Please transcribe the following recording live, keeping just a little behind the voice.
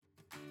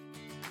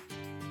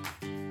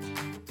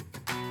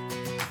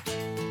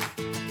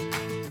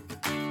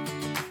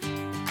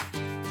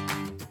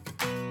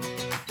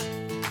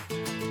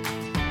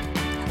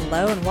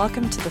Hello and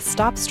welcome to the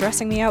Stop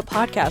Stressing Me Out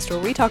podcast, where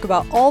we talk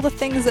about all the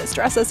things that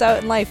stress us out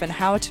in life and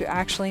how to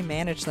actually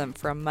manage them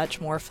for a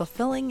much more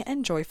fulfilling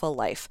and joyful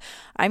life.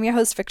 I'm your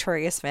host,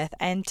 Victoria Smith,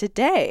 and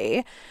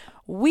today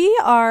we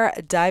are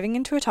diving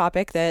into a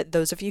topic that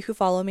those of you who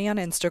follow me on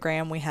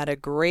Instagram, we had a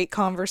great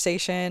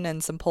conversation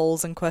and some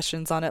polls and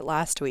questions on it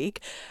last week,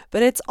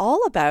 but it's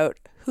all about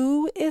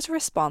who is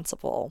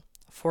responsible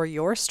for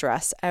your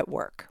stress at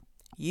work,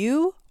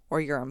 you or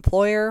your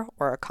employer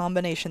or a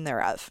combination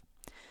thereof.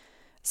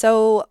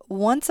 So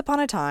once upon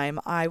a time,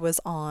 I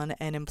was on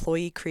an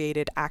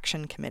employee-created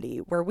action committee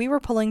where we were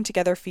pulling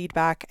together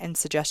feedback and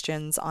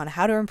suggestions on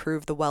how to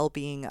improve the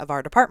well-being of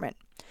our department.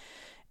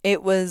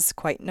 It was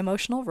quite an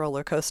emotional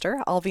roller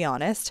coaster, I'll be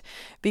honest,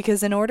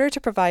 because in order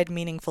to provide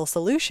meaningful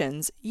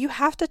solutions, you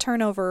have to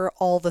turn over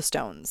all the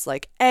stones,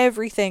 like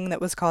everything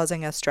that was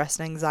causing us stress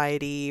and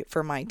anxiety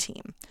for my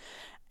team.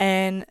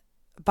 And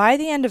by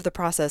the end of the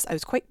process, I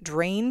was quite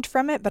drained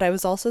from it, but I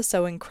was also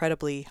so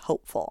incredibly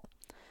hopeful.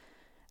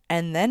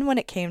 And then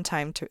it came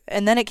time to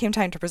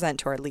present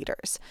to our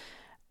leaders.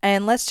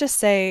 And let's just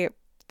say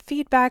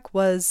feedback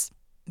was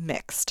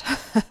mixed.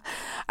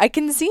 I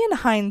can see in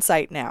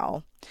hindsight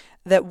now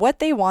that what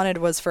they wanted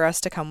was for us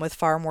to come with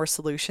far more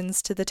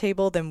solutions to the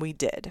table than we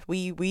did.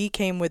 We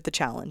came with the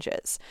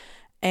challenges.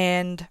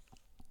 And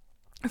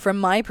from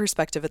my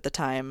perspective at the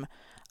time,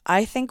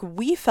 I think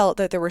we felt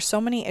that there were so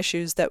many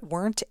issues that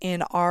weren't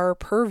in our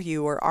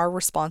purview or our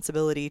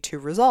responsibility to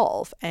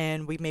resolve,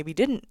 and we maybe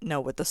didn't know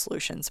what the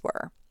solutions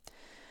were.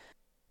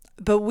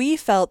 But we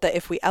felt that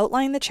if we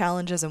outlined the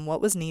challenges and what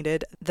was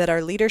needed, that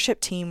our leadership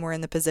team were in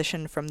the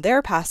position from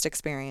their past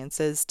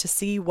experiences to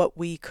see what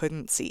we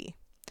couldn't see.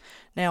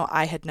 Now,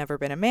 I had never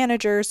been a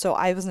manager, so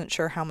I wasn't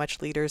sure how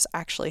much leaders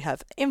actually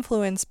have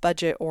influence,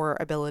 budget, or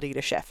ability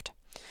to shift.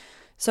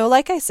 So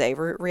like I say,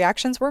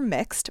 reactions were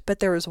mixed, but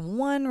there was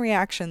one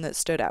reaction that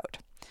stood out.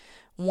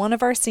 One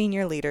of our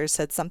senior leaders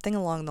said something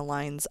along the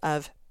lines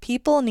of,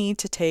 people need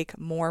to take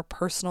more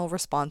personal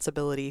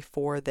responsibility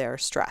for their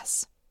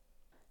stress.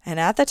 And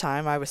at the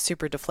time, I was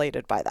super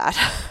deflated by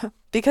that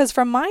because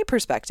from my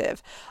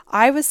perspective,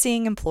 I was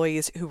seeing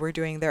employees who were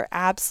doing their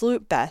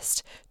absolute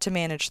best to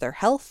manage their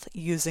health,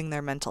 using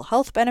their mental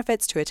health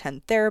benefits to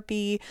attend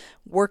therapy,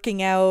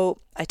 working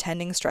out,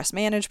 attending stress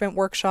management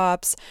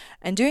workshops,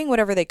 and doing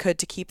whatever they could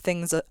to keep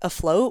things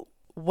afloat,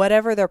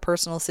 whatever their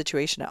personal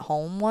situation at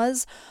home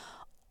was,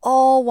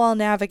 all while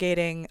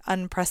navigating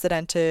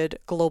unprecedented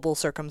global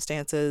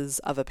circumstances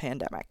of a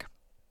pandemic.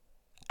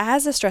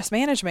 As a stress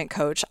management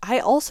coach, I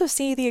also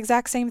see the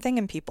exact same thing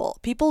in people.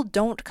 People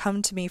don't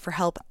come to me for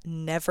help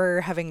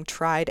never having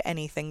tried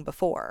anything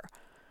before.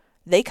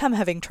 They come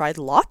having tried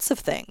lots of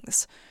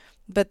things,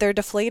 but they're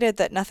deflated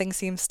that nothing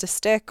seems to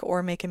stick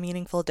or make a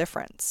meaningful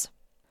difference.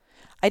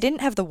 I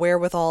didn't have the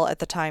wherewithal at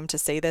the time to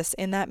say this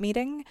in that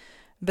meeting,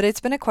 but it's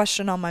been a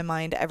question on my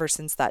mind ever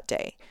since that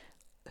day.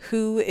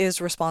 Who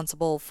is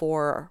responsible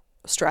for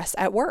stress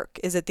at work?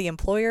 Is it the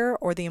employer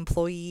or the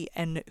employee,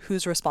 and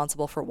who's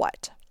responsible for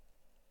what?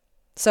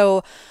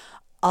 So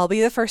I'll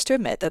be the first to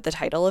admit that the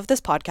title of this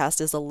podcast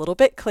is a little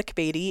bit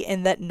clickbaity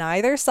in that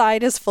neither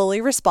side is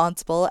fully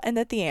responsible and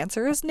that the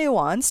answer is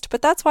nuanced,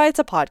 but that's why it's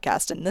a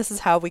podcast and this is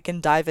how we can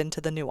dive into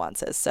the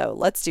nuances. So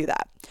let's do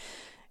that.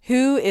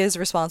 Who is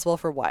responsible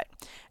for what?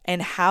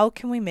 And how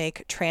can we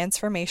make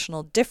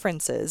transformational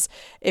differences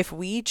if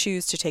we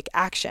choose to take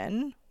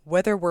action,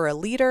 whether we're a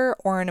leader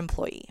or an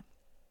employee?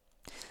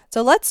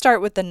 So let's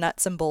start with the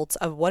nuts and bolts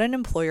of what an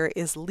employer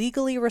is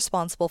legally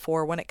responsible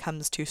for when it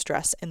comes to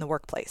stress in the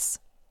workplace.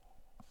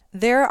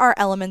 There are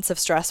elements of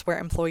stress where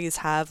employees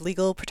have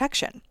legal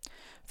protection.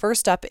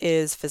 First up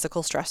is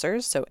physical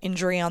stressors. So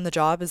injury on the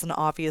job is an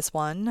obvious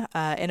one.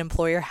 An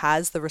employer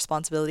has the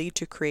responsibility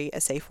to create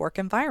a safe work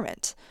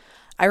environment.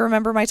 I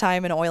remember my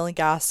time in oil and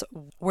gas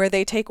where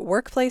they take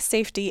workplace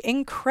safety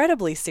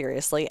incredibly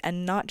seriously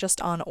and not just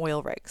on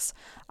oil rigs.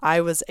 I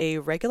was a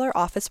regular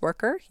office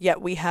worker,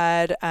 yet we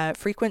had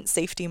frequent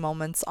safety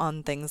moments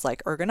on things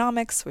like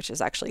ergonomics, which is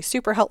actually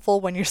super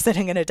helpful when you're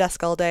sitting at a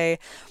desk all day.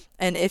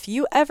 And if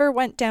you ever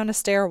went down a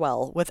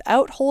stairwell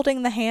without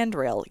holding the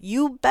handrail,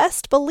 you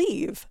best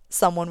believe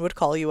someone would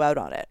call you out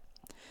on it.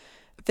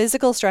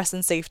 Physical stress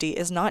and safety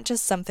is not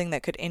just something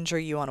that could injure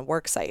you on a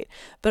work site,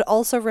 but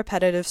also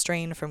repetitive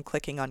strain from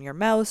clicking on your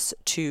mouse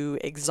to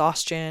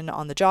exhaustion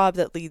on the job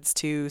that leads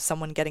to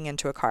someone getting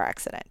into a car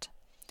accident.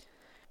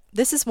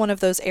 This is one of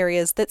those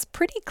areas that's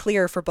pretty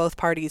clear for both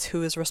parties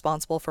who is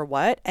responsible for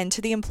what, and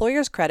to the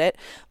employer's credit,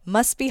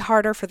 must be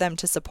harder for them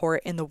to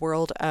support in the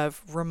world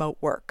of remote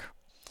work.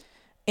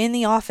 In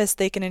the office,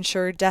 they can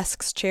ensure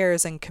desks,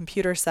 chairs, and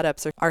computer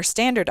setups are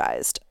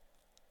standardized.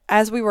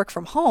 As we work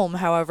from home,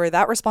 however,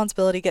 that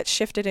responsibility gets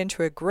shifted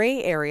into a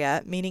gray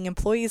area, meaning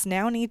employees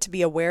now need to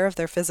be aware of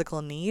their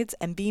physical needs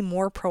and be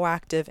more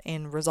proactive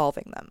in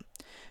resolving them.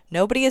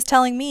 Nobody is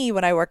telling me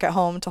when I work at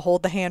home to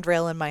hold the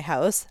handrail in my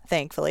house,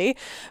 thankfully,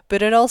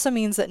 but it also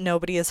means that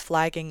nobody is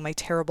flagging my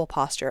terrible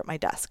posture at my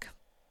desk,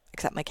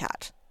 except my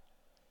cat.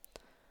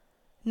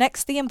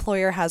 Next, the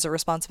employer has a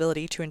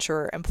responsibility to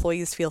ensure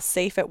employees feel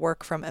safe at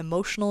work from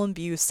emotional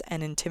abuse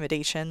and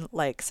intimidation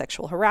like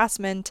sexual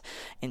harassment,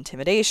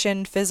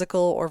 intimidation,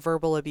 physical or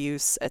verbal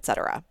abuse,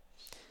 etc.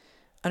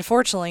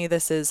 Unfortunately,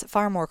 this is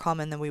far more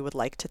common than we would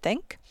like to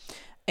think.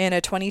 In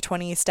a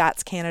 2020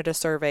 Stats Canada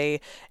survey,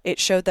 it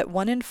showed that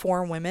 1 in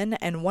 4 women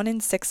and 1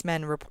 in 6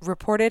 men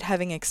reported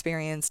having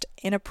experienced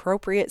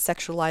inappropriate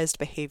sexualized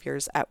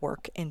behaviors at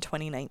work in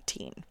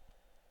 2019.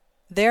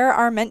 There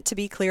are meant to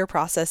be clear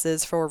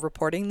processes for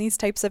reporting these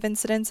types of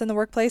incidents in the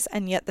workplace,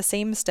 and yet the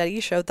same study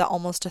showed that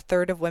almost a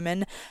third of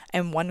women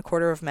and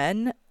 1/4 of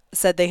men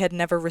said they had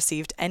never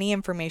received any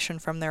information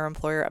from their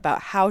employer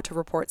about how to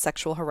report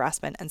sexual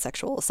harassment and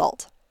sexual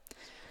assault.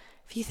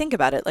 If you think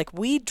about it,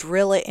 we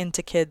drill it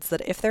into kids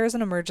that if there is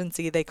an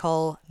emergency, they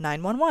call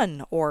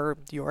 911 or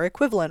your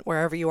equivalent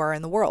wherever you are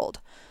in the world.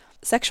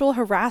 Sexual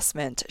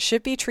harassment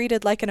should be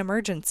treated like an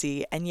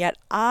emergency, and yet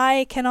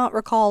I cannot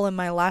recall in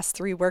my last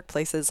 3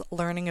 workplaces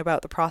learning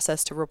about the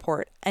process to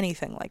report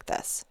anything like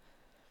this.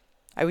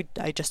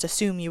 I just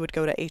assume you would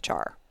go to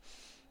HR.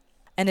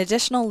 An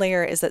additional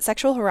layer is that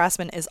sexual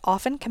harassment is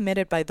often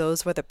committed by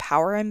those with a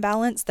power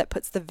imbalance that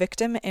puts the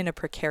victim in a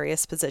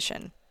precarious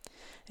position.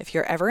 If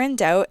you're ever in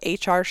doubt,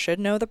 HR should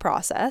know the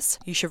process.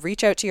 You should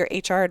reach out to your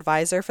HR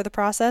advisor for the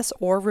process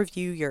or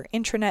review your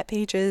intranet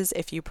pages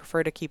if you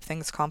prefer to keep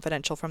things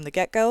confidential from the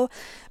get-go,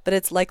 but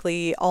it's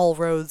likely all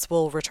roads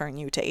will return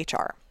you to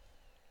HR.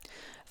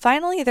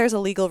 Finally, there's a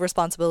legal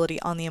responsibility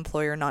on the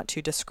employer not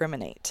to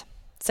discriminate.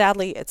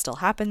 Sadly, it still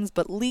happens,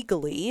 but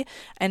legally,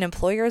 an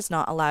employer is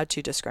not allowed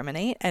to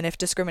discriminate, and if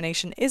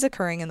discrimination is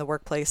occurring in the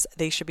workplace,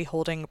 they should be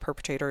holding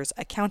perpetrators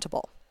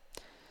accountable.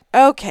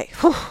 Okay,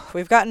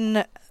 we've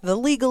gotten the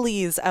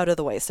legalese out of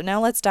the way, so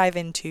now let's dive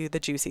into the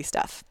juicy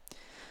stuff.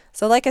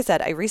 So like I said,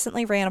 I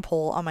recently ran a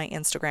poll on my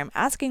Instagram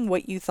asking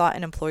what you thought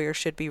an employer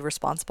should be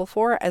responsible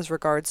for as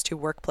regards to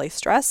workplace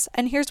stress,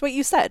 and here's what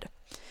you said.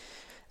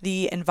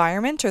 The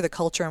environment or the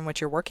culture in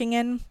which you're working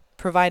in,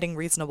 providing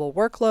reasonable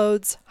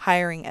workloads,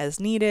 hiring as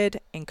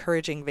needed,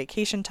 encouraging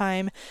vacation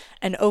time,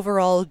 and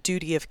overall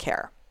duty of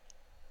care.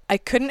 I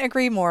couldn't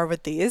agree more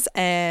with these,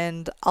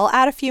 and I'll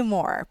add a few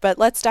more, but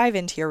let's dive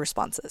into your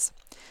responses.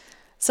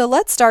 So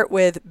let's start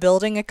with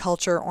building a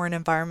culture or an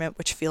environment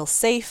which feels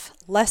safe,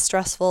 less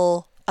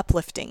stressful,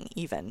 uplifting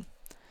even.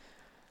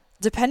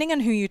 Depending on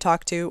who you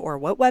talk to or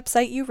what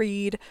website you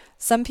read,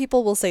 some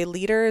people will say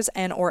leaders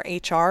and or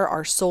HR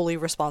are solely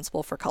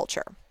responsible for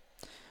culture.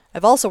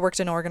 I've also worked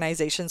in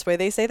organizations where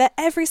they say that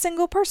every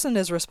single person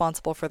is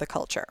responsible for the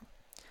culture.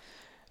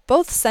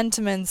 Both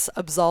sentiments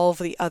absolve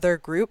the other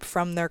group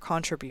from their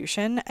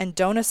contribution and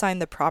don't assign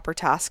the proper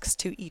tasks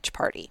to each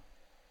party.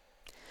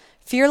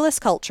 Fearless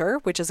Culture,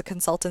 which is a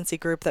consultancy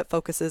group that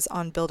focuses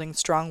on building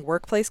strong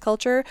workplace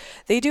culture,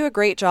 they do a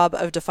great job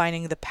of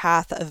defining the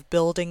path of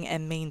building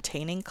and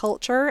maintaining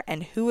culture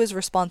and who is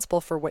responsible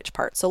for which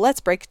part. So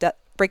let's break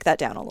that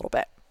down a little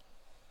bit.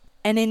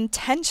 An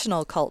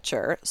intentional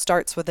culture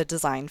starts with a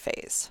design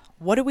phase.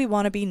 What do we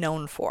want to be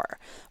known for?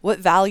 What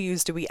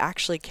values do we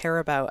actually care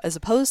about, as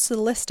opposed to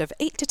the list of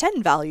 8 to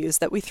 10 values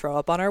that we throw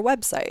up on our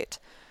website?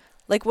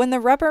 Like when the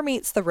rubber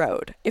meets the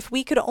road, if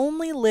we could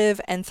only live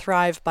and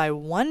thrive by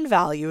one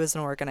value as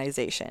an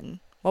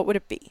organization, what would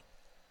it be?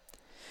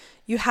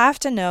 You have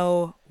to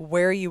know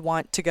where you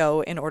want to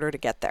go in order to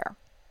get there.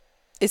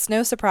 It's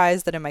no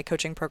surprise that in my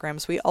coaching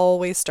programs, we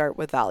always start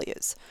with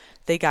values.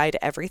 They guide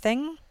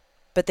everything,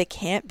 but they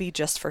can't be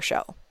just for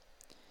show.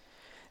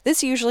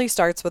 This usually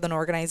starts with an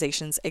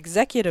organization's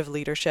executive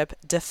leadership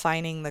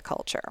defining the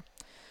culture.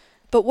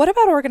 But what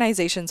about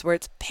organizations where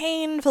it's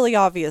painfully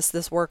obvious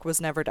this work was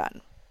never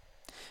done?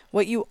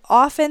 What you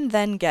often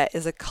then get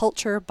is a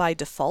culture by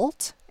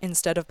default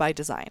instead of by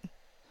design,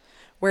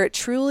 where it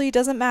truly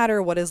doesn't matter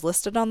what is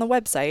listed on the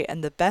website,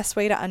 and the best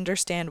way to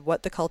understand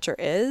what the culture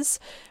is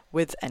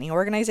with any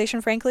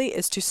organization, frankly,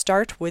 is to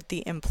start with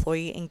the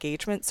employee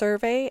engagement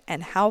survey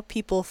and how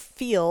people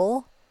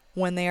feel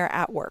when they are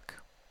at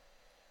work.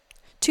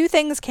 2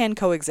 things can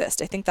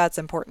coexist. I think that's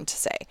important to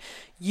say.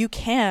 You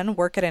can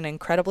work at an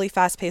incredibly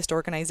fast-paced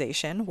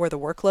organization where the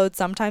workload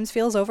sometimes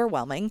feels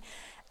overwhelming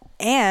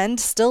and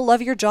still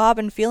love your job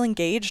and feel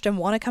engaged and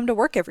want to come to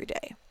work every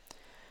day.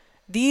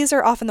 These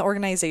are often the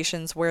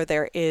organizations where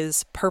there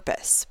is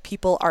purpose.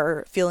 People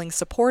are feeling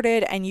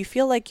supported and you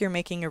feel like you're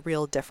making a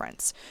real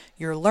difference.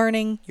 You're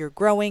learning, you're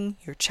growing,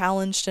 you're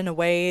challenged in a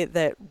way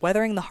that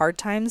weathering the hard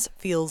times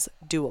feels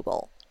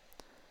doable.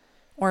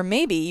 Or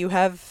maybe you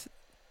have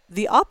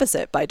the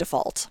opposite by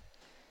default.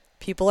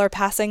 People are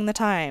passing the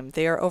time,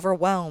 they are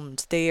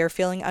overwhelmed, they are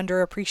feeling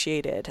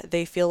underappreciated,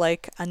 they feel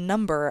like a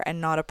number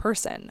and not a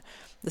person.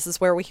 This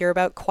is where we hear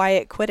about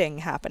quiet quitting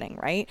happening,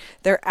 right?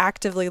 They're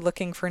actively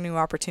looking for new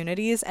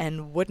opportunities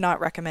and would not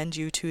recommend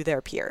you to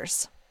their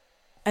peers.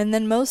 And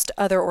then most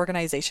other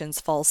organizations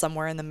fall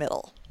somewhere in the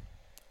middle.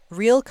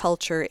 Real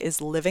culture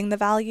is living the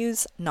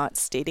values, not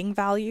stating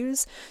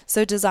values.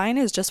 So design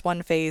is just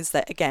one phase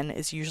that, again,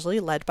 is usually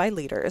led by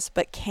leaders,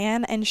 but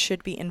can and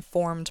should be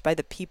informed by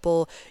the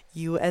people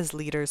you as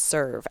leaders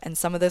serve. And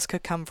some of this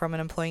could come from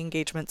an employee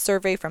engagement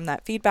survey from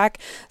that feedback.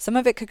 Some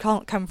of it could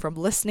come from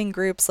listening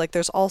groups. Like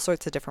there's all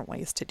sorts of different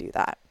ways to do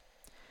that.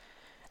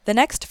 The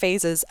next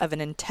phases of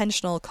an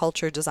intentional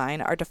culture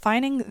design are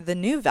defining the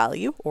new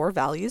value or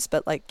values,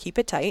 but like keep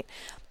it tight,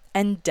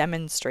 and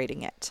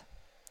demonstrating it.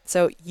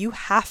 So you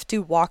have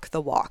to walk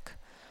the walk.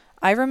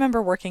 I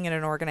remember working in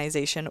an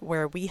organization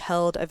where we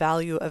held a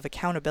value of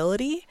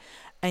accountability,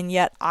 and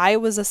yet I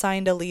was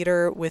assigned a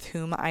leader with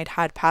whom I'd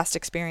had past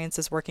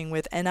experiences working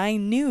with, and I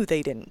knew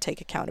they didn't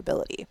take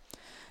accountability.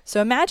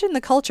 So imagine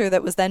the culture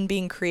that was then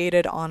being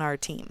created on our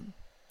team.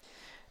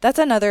 That's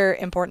another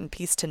important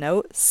piece to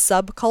note.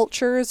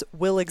 Subcultures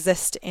will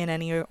exist in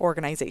any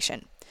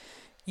organization.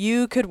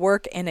 You could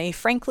work in a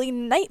frankly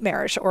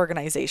nightmarish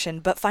organization,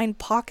 but find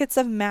pockets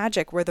of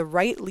magic where the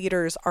right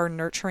leaders are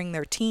nurturing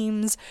their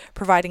teams,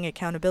 providing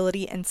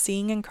accountability, and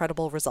seeing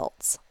incredible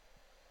results.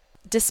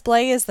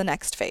 Display is the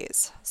next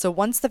phase. So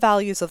once the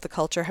values of the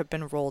culture have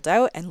been rolled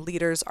out and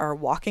leaders are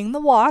walking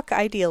the walk,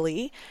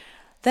 ideally,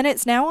 then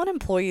it's now on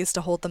employees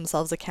to hold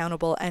themselves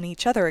accountable and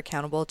each other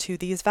accountable to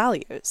these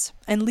values,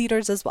 and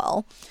leaders as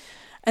well.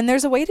 And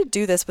there's a way to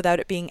do this without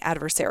it being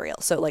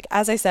adversarial. So like,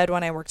 as I said,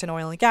 when I worked in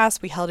oil and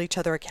gas, we held each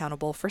other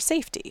accountable for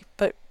safety.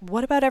 But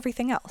what about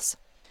everything else?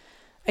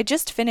 I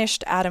just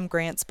finished Adam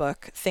Grant's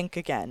book, Think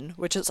Again,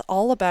 which is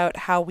all about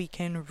how we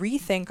can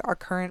rethink our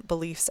current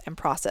beliefs and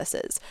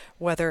processes,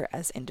 whether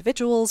as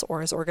individuals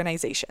or as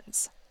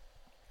organizations.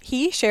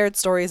 He shared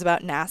stories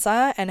about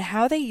NASA and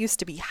how they used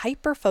to be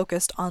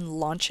hyper-focused on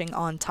launching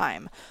on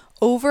time,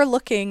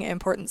 overlooking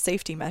important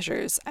safety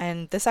measures,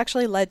 and this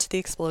actually led to the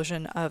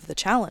explosion of the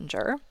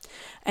Challenger,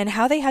 and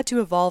how they had to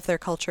evolve their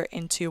culture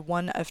into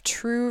one of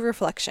true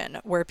reflection,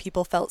 where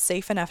people felt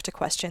safe enough to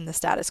question the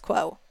status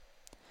quo.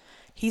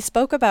 He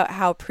spoke about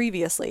how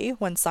previously,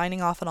 when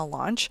signing off on a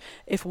launch,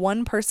 if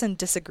one person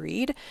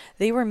disagreed,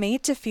 they were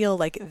made to feel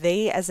like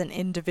they as an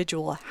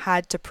individual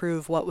had to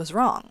prove what was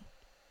wrong.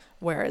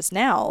 Whereas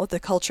now, the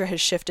culture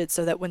has shifted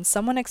so that when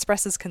someone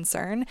expresses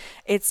concern,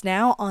 it's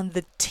now on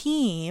the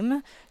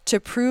team to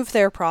prove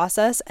their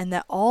process and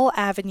that all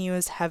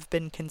avenues have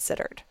been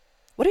considered.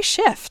 What a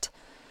shift!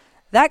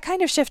 That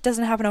kind of shift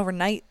doesn't happen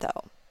overnight,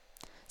 though.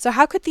 So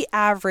how could the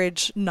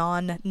average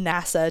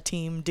non-NASA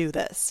team do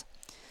this?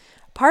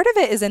 Part of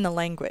it is in the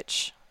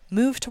language.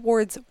 Move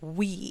towards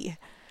we.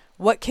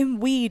 What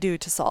can we do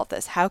to solve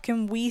this? How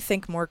can we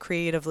think more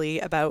creatively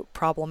about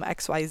problem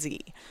XYZ?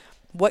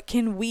 What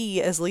can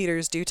we as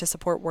leaders do to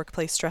support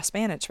workplace stress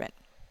management?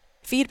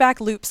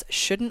 Feedback loops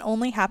shouldn't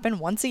only happen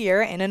once a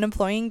year in an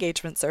employee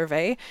engagement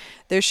survey.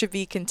 There should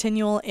be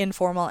continual,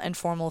 informal, and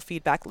formal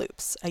feedback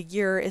loops. A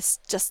year is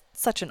just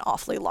such an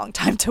awfully long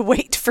time to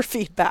wait for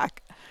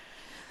feedback.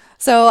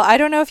 So I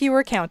don't know if you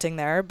were counting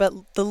there, but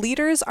the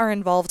leaders are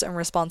involved and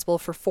responsible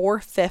for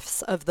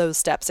 4/5 of those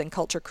steps in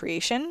culture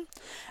creation,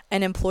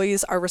 and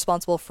employees are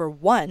responsible for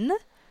one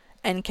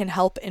and can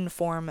help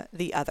inform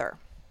the other.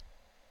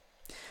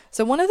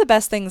 So one of the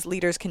best things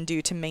leaders can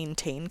do to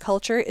maintain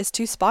culture is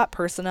to spot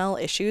personnel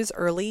issues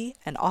early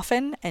and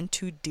often and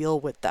to deal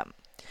with them.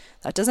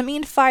 That doesn't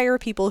mean fire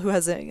people who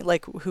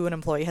an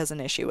employee has an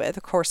issue with,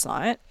 of course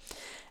not.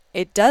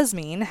 It does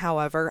mean,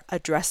 however,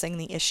 addressing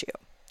the issue.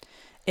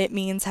 It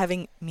means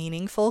having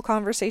meaningful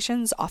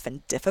conversations,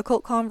 often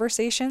difficult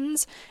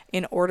conversations,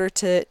 in order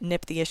to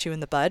nip the issue in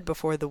the bud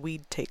before the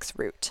weed takes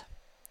root.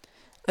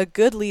 A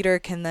good leader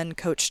can then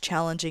coach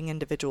challenging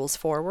individuals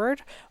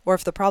forward, or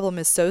if the problem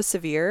is so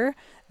severe,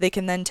 they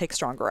can then take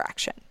stronger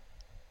action.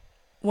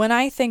 When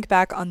I think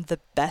back on the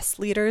best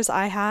leaders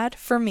I had,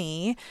 for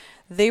me,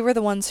 they were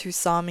the ones who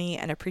saw me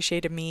and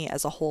appreciated me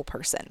as a whole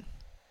person.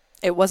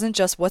 It wasn't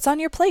just what's on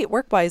your plate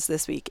work-wise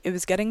this week. It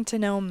was getting to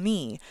know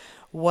me.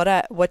 What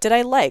did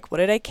I like? What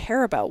did I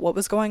care about? What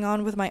was going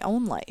on with my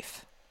own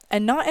life?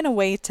 And not in a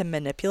way to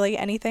manipulate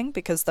anything,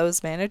 because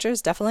those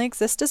managers definitely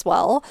exist as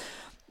well,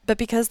 but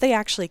because they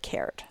actually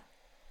cared.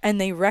 And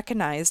they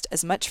recognized,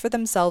 as much for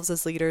themselves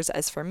as leaders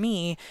as for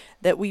me,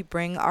 that we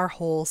bring our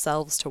whole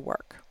selves to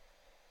work.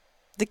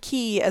 The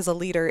key as a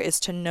leader is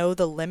to know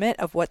the limit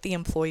of what the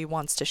employee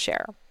wants to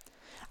share.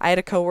 I had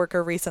a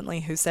coworker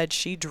recently who said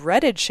she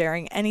dreaded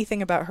sharing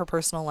anything about her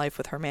personal life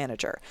with her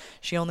manager.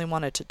 She only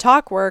wanted to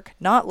talk work,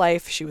 not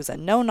life. She was a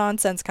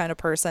no-nonsense kind of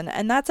person,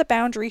 and that's a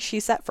boundary she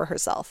set for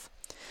herself.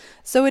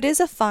 So it is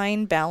a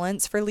fine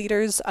balance for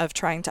leaders of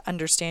trying to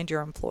understand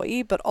your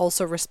employee, but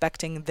also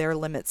respecting their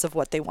limits of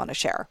what they want to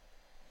share.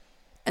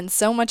 And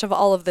so much of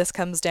all of this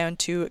comes down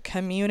to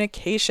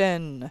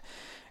communication.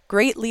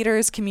 Great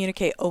leaders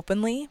communicate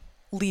openly,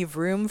 leave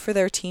room for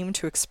their team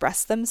to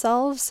express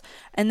themselves,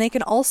 and they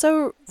can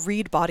also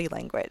read body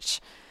language.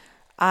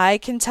 I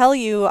can tell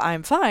you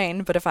I'm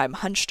fine, but if I'm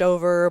hunched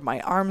over, my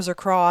arms are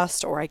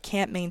crossed, or I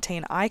can't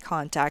maintain eye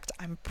contact,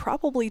 I'm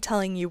probably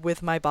telling you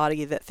with my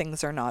body that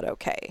things are not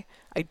okay.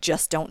 I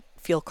just don't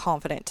feel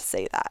confident to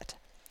say that.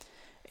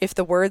 If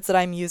the words that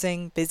I'm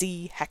using,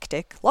 busy,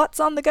 hectic, lots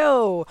on the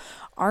go,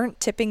 aren't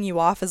tipping you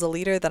off as a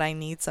leader that I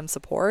need some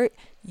support,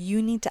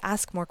 you need to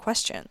ask more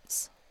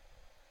questions.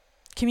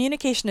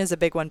 Communication is a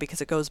big one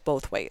because it goes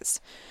both ways.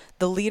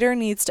 The leader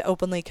needs to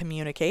openly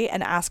communicate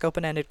and ask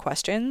open-ended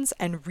questions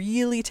and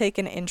really take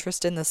an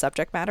interest in the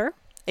subject matter,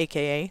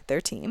 aka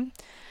their team.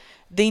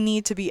 They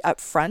need to be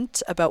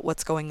upfront about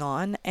what's going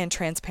on and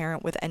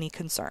transparent with any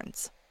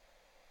concerns.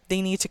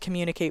 They need to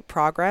communicate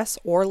progress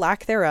or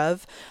lack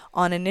thereof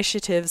on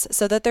initiatives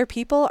so that their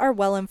people are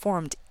well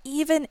informed,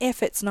 even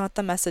if it's not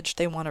the message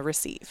they want to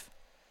receive.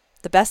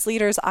 The best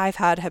leaders I've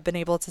had have been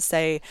able to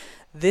say,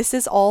 this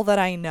is all that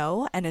I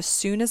know, and as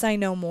soon as I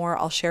know more,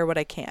 I'll share what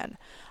I can.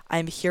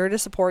 I'm here to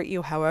support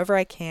you however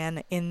I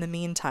can in the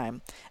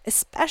meantime,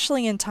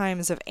 especially in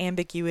times of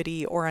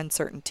ambiguity or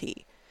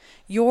uncertainty.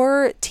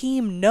 Your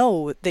team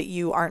know that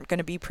you aren't going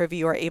to be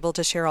privy or able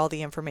to share all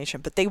the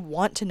information, but they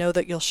want to know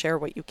that you'll share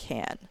what you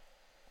can.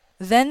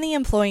 Then the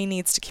employee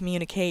needs to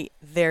communicate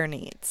their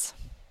needs.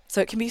 So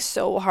it can be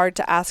so hard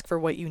to ask for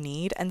what you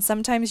need, and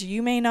sometimes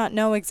you may not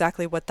know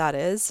exactly what that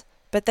is,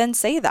 but then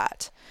say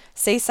that.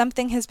 Say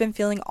something has been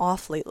feeling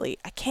off lately.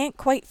 I can't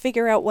quite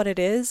figure out what it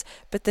is,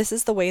 but this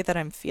is the way that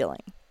I'm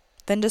feeling.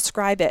 Then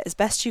describe it as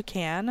best you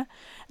can,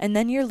 and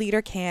then your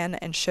leader can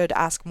and should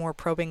ask more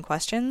probing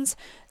questions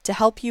to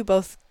help you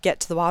both get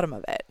to the bottom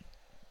of it.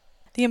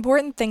 The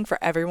important thing for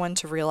everyone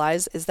to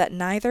realize is that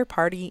neither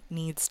party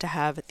needs to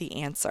have the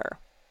answer.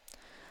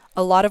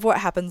 A lot of what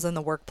happens in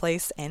the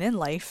workplace and in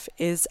life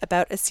is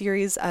about a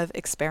series of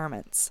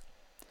experiments.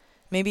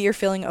 Maybe you're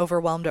feeling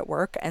overwhelmed at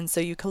work, and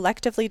so you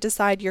collectively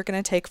decide you're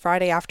going to take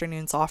Friday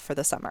afternoons off for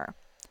the summer.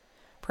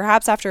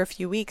 Perhaps after a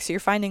few weeks, you're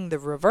finding the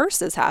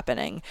reverse is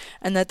happening,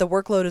 and that the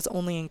workload is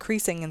only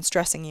increasing and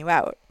stressing you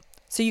out.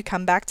 So you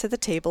come back to the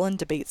table and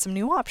debate some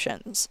new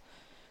options.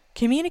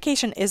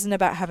 Communication isn't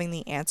about having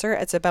the answer,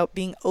 it's about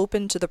being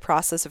open to the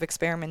process of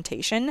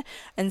experimentation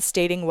and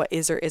stating what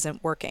is or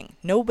isn't working.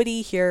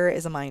 Nobody here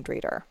is a mind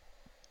reader.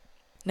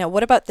 Now,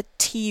 what about the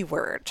T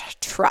word,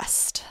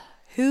 trust?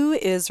 Who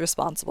is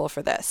responsible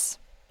for this?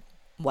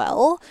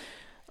 Well,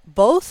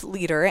 both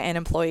leader and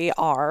employee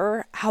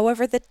are,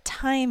 however, the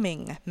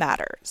timing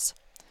matters.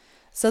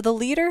 So the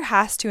leader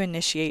has to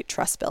initiate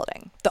trust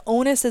building. The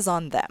onus is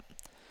on them.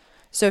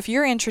 So if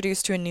you're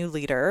introduced to a new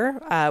leader,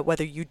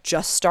 whether you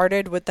just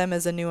started with them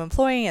as a new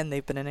employee and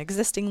they've been an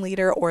existing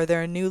leader, or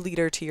they're a new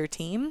leader to your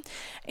team,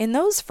 in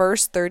those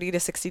first 30 to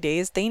 60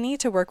 days, they need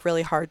to work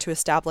really hard to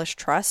establish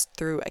trust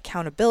through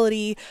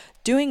accountability,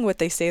 doing what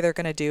they say they're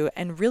going to do,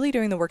 and really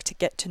doing the work to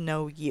get to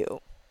know you.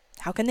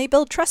 How can they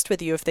build trust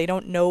with you if they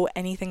don't know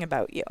anything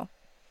about you?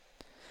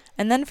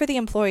 And then for the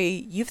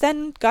employee, you've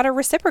then got to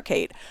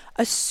reciprocate,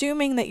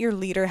 assuming that your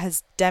leader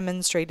has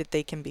demonstrated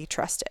they can be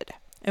trusted.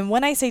 And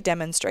when I say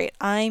demonstrate,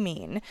 I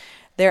mean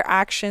their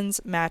actions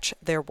match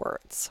their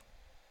words.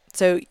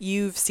 So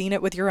you've seen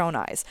it with your own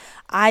eyes.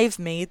 I've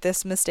made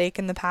this mistake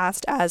in the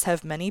past, as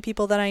have many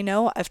people that I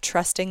know, of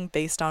trusting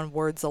based on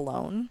words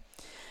alone.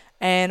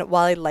 And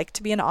while I like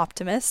to be an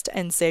optimist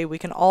and say we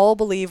can all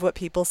believe what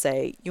people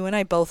say, you and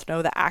I both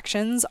know that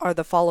actions are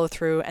the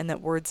follow-through and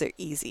that words are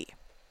easy.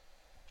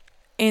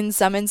 In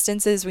some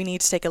instances, we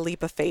need to take a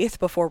leap of faith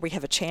before we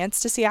have a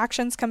chance to see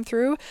actions come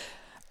through.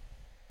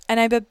 And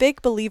I'm a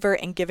big believer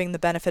in giving the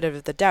benefit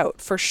of the doubt,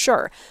 for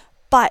sure.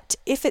 But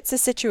if it's a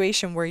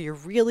situation where you're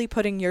really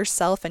putting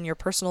yourself and your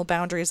personal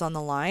boundaries on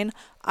the line,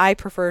 I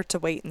prefer to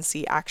wait and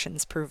see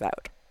actions prove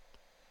out.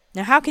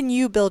 Now, how can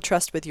you build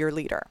trust with your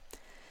leader?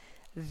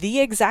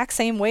 The exact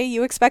same way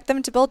you expect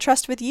them to build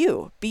trust with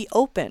you. Be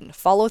open,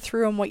 follow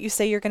through on what you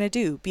say you're going to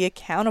do, be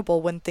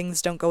accountable when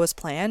things don't go as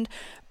planned,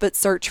 but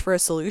search for a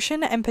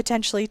solution and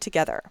potentially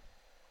together.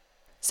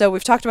 So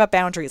we've talked about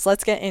boundaries.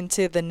 Let's get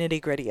into the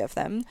nitty-gritty of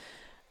them.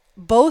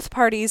 Both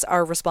parties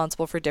are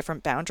responsible for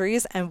different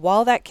boundaries, and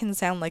while that can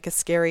sound like a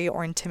scary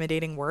or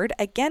intimidating word,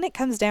 again, it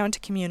comes down to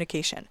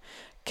communication.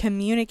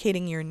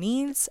 Communicating your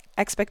needs,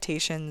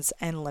 expectations,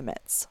 and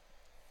limits.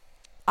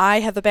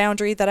 I have a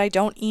boundary that I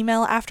don't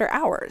email after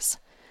hours.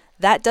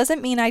 That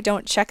doesn't mean I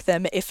don't check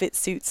them if it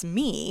suits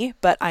me,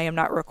 but I am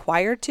not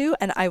required to,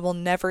 and I will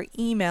never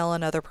email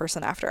another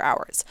person after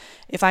hours.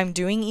 If I'm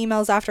doing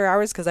emails after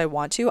hours because I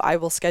want to, I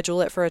will schedule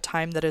it for a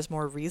time that is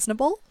more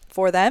reasonable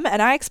for them, and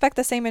I expect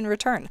the same in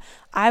return.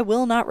 I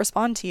will not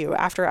respond to you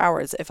after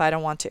hours if I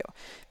don't want to,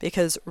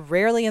 because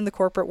rarely in the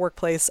corporate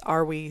workplace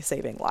are we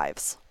saving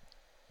lives.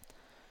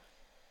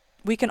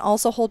 We can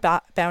also hold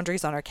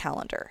boundaries on our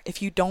calendar.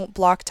 If you don't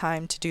block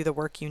time to do the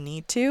work you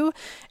need to,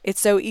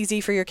 it's so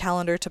easy for your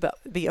calendar to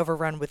be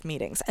overrun with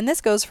meetings. And this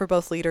goes for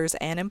both leaders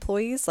and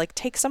employees. Like,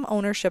 take some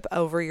ownership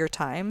over your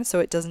time so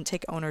it doesn't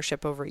take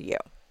ownership over you.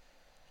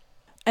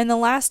 And the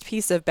last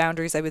piece of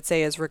boundaries I would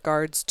say is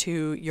regards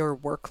to your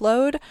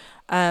workload.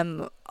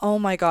 Oh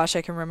my gosh,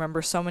 I can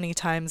remember so many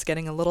times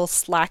getting a little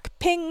Slack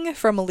ping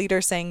from a leader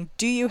saying,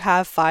 "Do you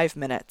have 5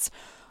 minutes?"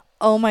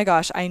 Oh my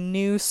gosh, I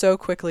knew so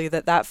quickly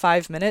that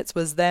 5 minutes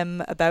was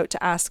them about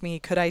to ask me,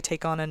 could I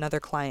take on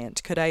another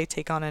client? Could I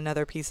take on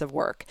another piece of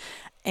work?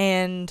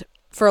 And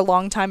for a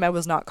long time, I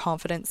was not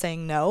confident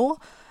saying no.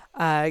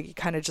 You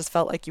kind of just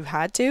felt like you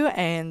had to.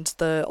 And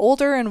the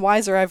older and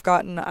wiser I've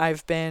gotten,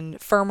 I've been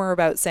firmer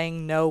about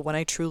saying no when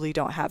I truly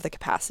don't have the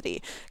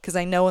capacity, because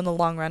I know in the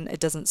long run it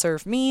doesn't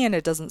serve me and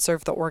it doesn't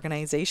serve the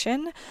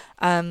organization.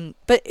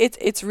 But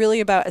it's really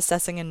about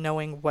assessing and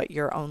knowing what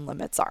your own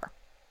limits are.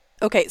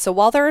 Okay, so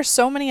while there are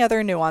so many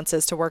other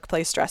nuances to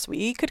workplace stress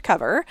we could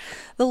cover,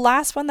 the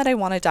last one that I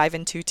want to dive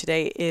into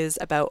today is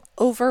about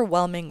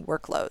overwhelming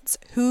workloads.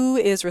 Who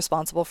is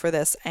responsible for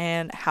this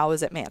and how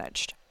is it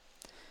managed?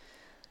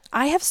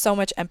 I have so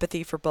much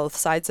empathy for both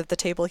sides of the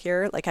table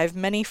here. Like, I have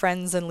many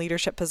friends in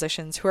leadership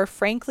positions who are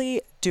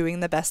frankly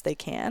doing the best they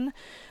can,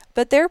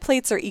 but their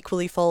plates are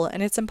equally full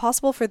and it's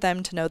impossible for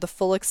them to know the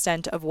full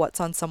extent of what's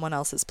on someone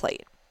else's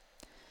plate.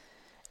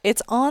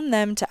 It's on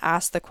them to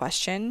ask the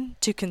question,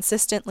 to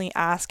consistently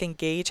ask and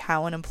gauge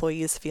how an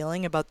employee is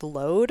feeling about the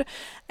load,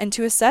 and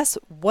to assess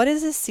what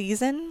is a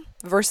season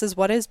versus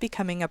what is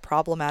becoming a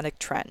problematic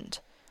trend.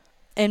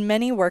 In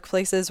many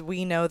workplaces,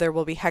 we know there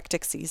will be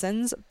hectic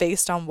seasons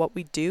based on what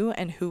we do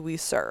and who we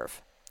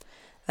serve.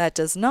 That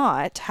does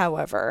not,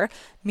 however,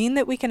 mean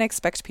that we can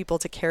expect people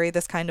to carry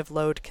this kind of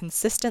load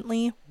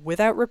consistently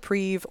without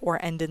reprieve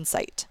or end in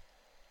sight.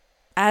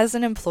 As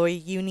an employee,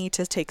 you need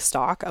to take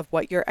stock of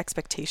what your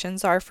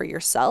expectations are for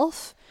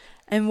yourself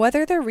and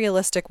whether they're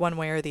realistic one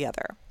way or the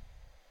other.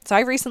 So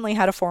I recently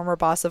had a former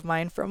boss of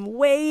mine from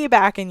way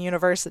back in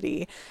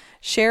university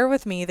share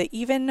with me that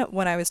even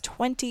when I was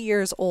 20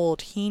 years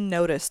old, he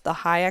noticed the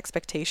high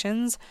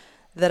expectations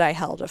that I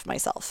held of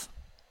myself.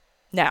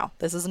 Now,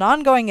 this is an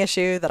ongoing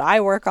issue that I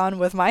work on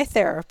with my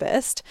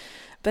therapist,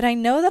 but I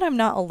know that I'm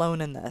not alone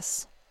in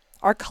this.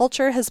 Our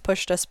culture has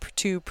pushed us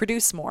to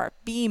produce more,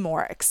 be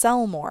more,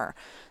 excel more.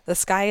 The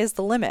sky is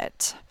the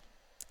limit.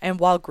 And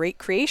while great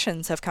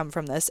creations have come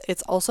from this,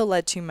 it's also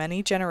led to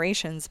many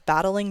generations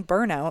battling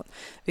burnout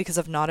because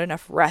of not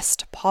enough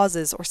rest,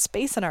 pauses, or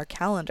space in our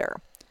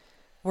calendar.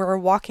 We're a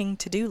walking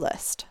to-do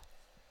list.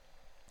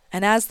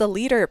 And as the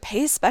leader,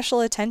 pay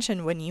special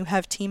attention when you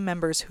have team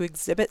members who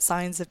exhibit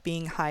signs of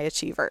being high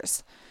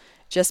achievers.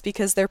 Just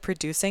because they're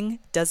producing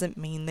doesn't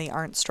mean they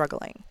aren't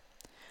struggling.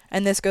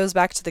 And this goes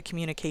back to the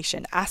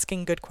communication,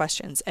 asking good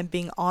questions, and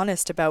being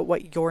honest about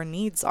what your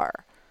needs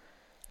are.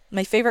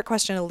 My favorite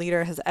question a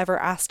leader has ever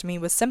asked me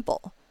was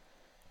simple.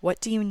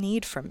 What do you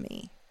need from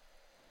me?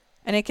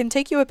 And it can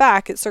take you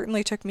aback. It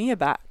certainly took me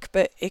aback,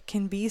 but it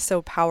can be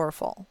so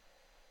powerful.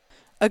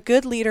 A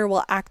good leader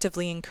will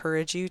actively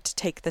encourage you to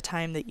take the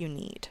time that you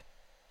need.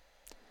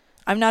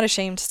 I'm not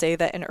ashamed to say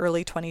that in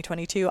early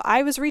 2022,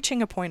 I was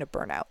reaching a point of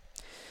burnout.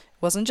 It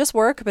wasn't just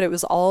work, but it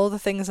was all the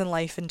things in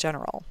life in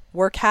general.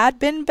 Work had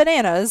been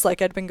bananas,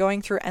 like I'd been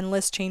going through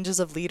endless changes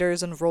of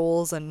leaders and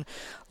roles and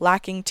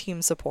lacking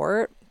team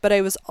support, but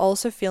I was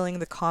also feeling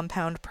the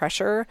compound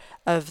pressure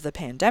of the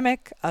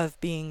pandemic, of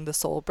being the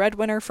sole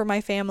breadwinner for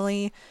my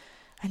family,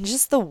 and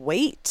just the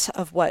weight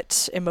of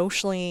what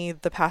emotionally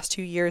the past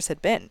 2 years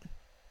had been.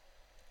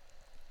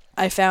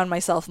 I found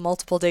myself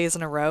multiple days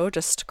in a row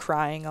just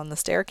crying on the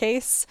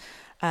staircase,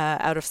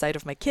 out of sight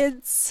of my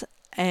kids.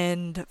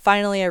 And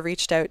finally, I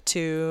reached out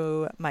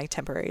to my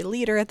temporary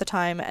leader at the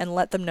time and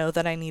let them know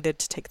that I needed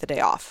to take the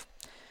day off.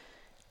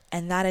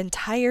 And that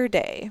entire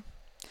day,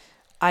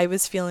 I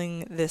was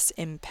feeling this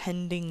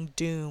impending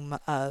doom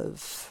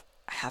of,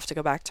 I have to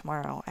go back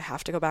tomorrow. I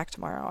have to go back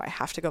tomorrow. I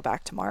have to go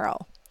back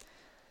tomorrow.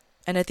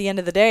 And at the end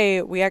of the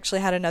day, we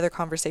actually had another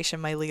conversation,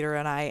 my leader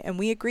and I, and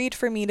we agreed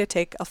for me to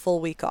take a full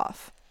week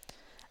off.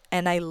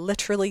 And I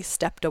literally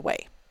stepped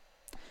away.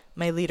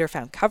 My leader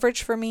found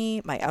coverage for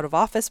me, my out of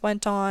office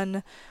went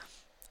on,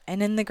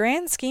 and in the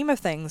grand scheme of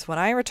things, when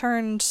I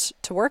returned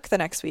to work the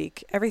next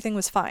week, everything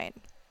was fine.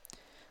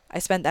 I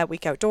spent that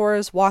week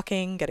outdoors,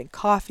 walking, getting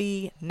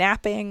coffee,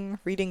 napping,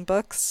 reading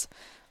books.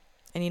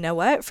 And you know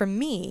what? For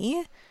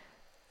me,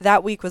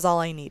 that week was all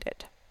I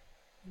needed.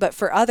 But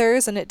for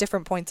others and at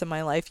different points in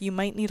my life, you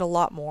might need a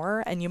lot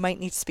more, and you might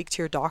need to speak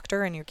to your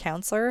doctor and your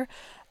counselor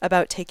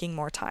about taking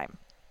more time.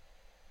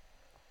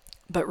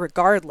 But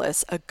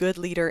regardless, a good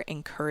leader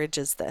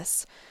encourages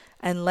this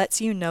and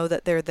lets you know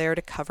that they're there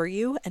to cover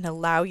you and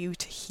allow you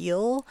to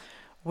heal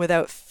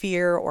without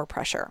fear or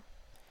pressure.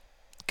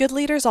 Good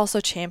leaders also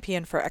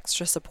champion for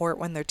extra support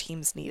when their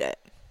teams need it.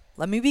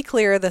 Let me be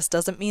clear, this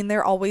doesn't mean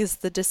they're always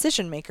the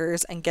decision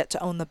makers and get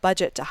to own the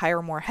budget to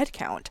hire more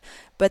headcount,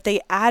 but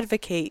they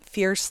advocate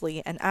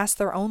fiercely and ask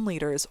their own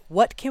leaders,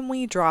 what can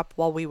we drop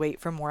while we wait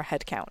for more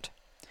headcount?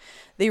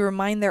 They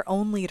remind their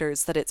own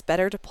leaders that it's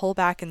better to pull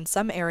back in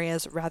some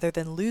areas rather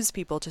than lose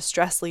people to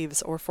stress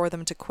leaves or for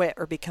them to quit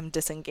or become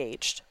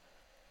disengaged.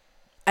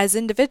 As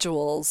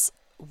individuals,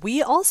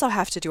 we also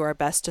have to do our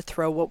best to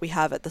throw what we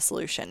have at the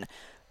solution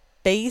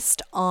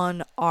based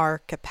on our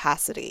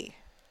capacity.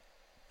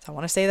 So I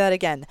want to say that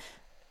again,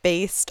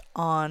 based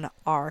on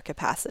our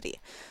capacity.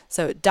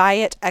 So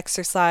diet,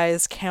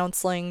 exercise,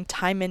 counseling,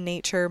 time in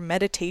nature,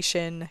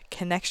 meditation,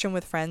 connection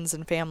with friends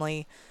and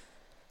family,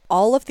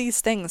 all of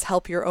these things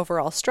help your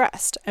overall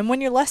stress. And when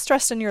you're less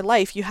stressed in your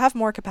life, you have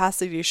more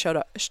capacity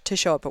to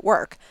show up at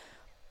work.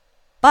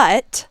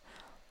 But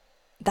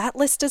that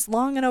list is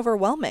long and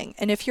overwhelming.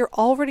 And if you're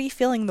already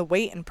feeling the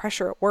weight and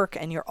pressure at work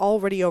and you're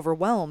already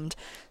overwhelmed,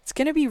 it's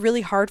going to be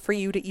really hard for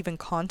you to even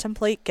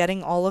contemplate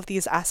getting all of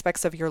these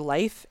aspects of your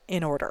life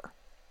in order,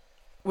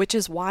 which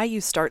is why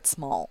you start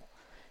small.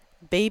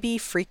 Baby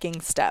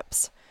freaking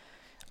steps.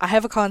 I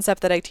have a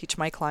concept that I teach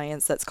my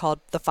clients that's called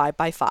the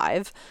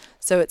 5x5.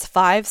 So it's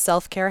 5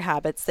 self-care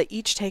habits that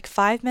each take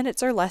 5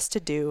 minutes or less to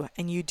do,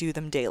 and you do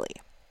them daily.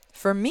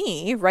 For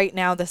me, right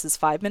now, this is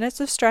 5 minutes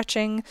of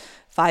stretching,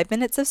 5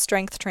 minutes of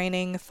strength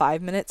training,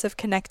 5 minutes of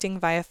connecting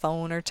via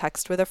phone or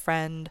text with a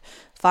friend,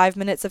 5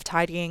 minutes of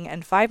tidying,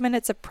 and 5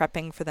 minutes of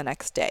prepping for the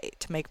next day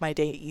to make my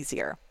day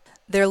easier.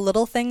 They're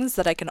little things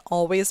that I can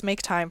always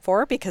make time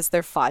for because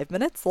they're 5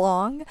 minutes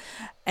long.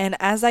 And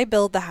as I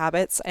build the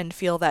habits and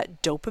feel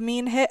that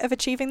dopamine hit of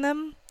achieving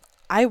them,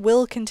 I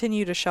will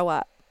continue to show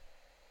up.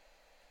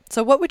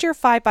 So what would your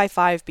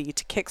 5x5 be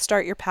to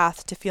kickstart your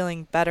path to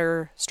feeling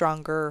better,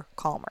 stronger,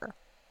 calmer?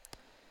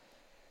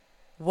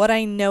 What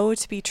I know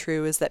to be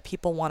true is that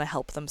people want to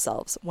help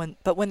themselves,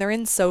 but when they're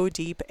in so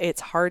deep,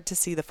 it's hard to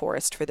see the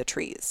forest for the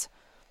trees.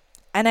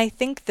 And I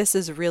think this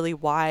is really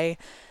why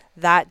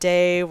that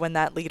day when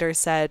that leader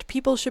said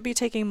people should be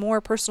taking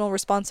more personal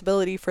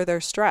responsibility for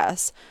their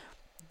stress,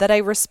 that I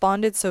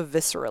responded so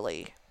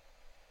viscerally.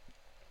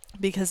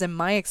 Because in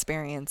my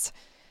experience,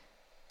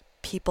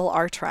 people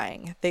are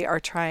trying. They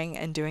are trying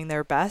and doing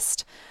their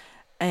best,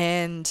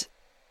 and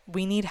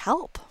we need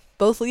help.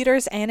 Both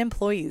leaders and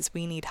employees,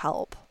 we need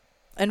help.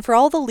 And for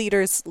all the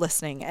leaders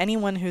listening,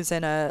 anyone who's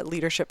in a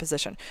leadership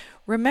position,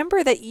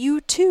 remember that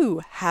you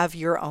too have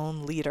your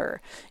own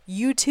leader.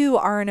 You too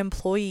are an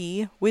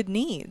employee with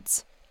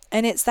needs.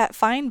 And it's that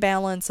fine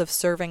balance of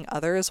serving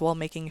others while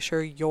making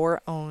sure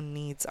your own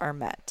needs are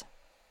met.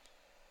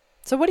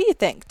 So what do you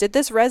think? Did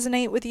this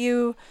resonate with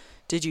you?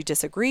 Did you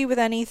disagree with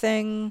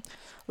anything?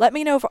 Let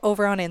me know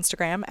over on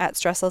Instagram at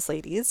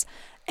StresslessLadies.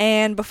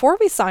 And before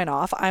we sign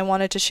off, I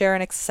wanted to share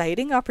an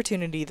exciting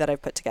opportunity that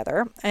I've put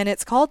together, and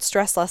it's called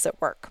Stress Less at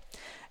Work.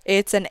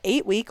 It's an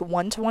 8-week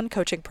one-to-one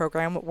coaching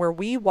program where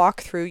we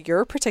walk through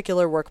your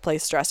particular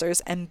workplace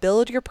stressors and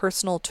build your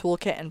personal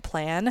toolkit and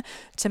plan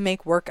to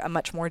make work a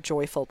much more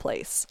joyful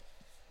place.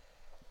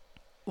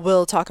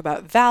 We'll talk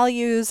about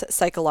values,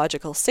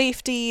 psychological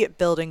safety,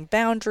 building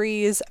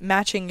boundaries,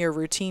 matching your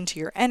routine to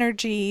your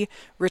energy,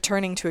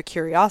 returning to a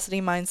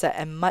curiosity mindset,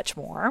 and much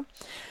more.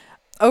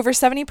 Over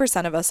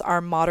 70% of us are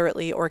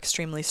moderately or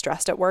extremely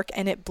stressed at work,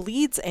 and it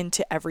bleeds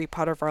into every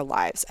part of our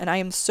lives. And I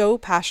am so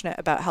passionate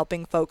about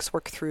helping folks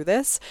work through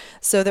this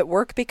so that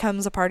work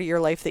becomes a part of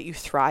your life that you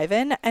thrive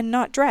in and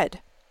not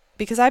dread.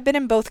 Because I've been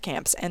in both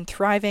camps, and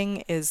thriving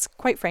is,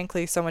 quite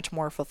frankly, so much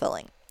more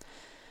fulfilling.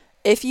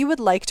 If you would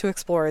like to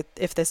explore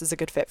if this is a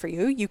good fit for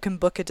you, you can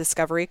book a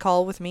discovery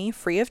call with me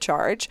free of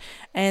charge,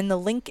 and the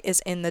link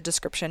is in the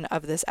description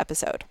of this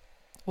episode.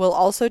 We'll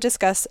also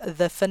discuss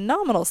the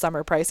phenomenal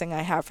summer pricing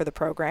I have for the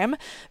program,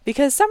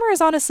 because summer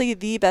is honestly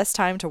the best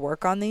time to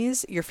work on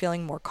these. You're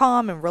feeling more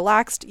calm and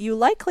relaxed. You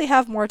likely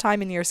have more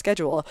time in your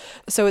schedule,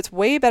 so it's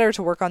way better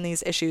to work on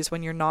these issues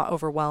when you're not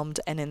overwhelmed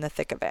and in the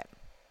thick of it.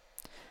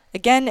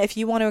 Again, if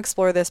you want to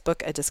explore this,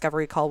 book a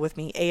discovery call with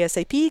me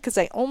ASAP, because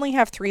I only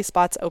have 3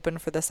 spots open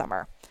for the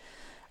summer.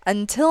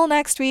 Until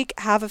next week,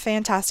 have a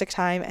fantastic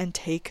time and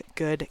take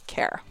good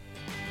care.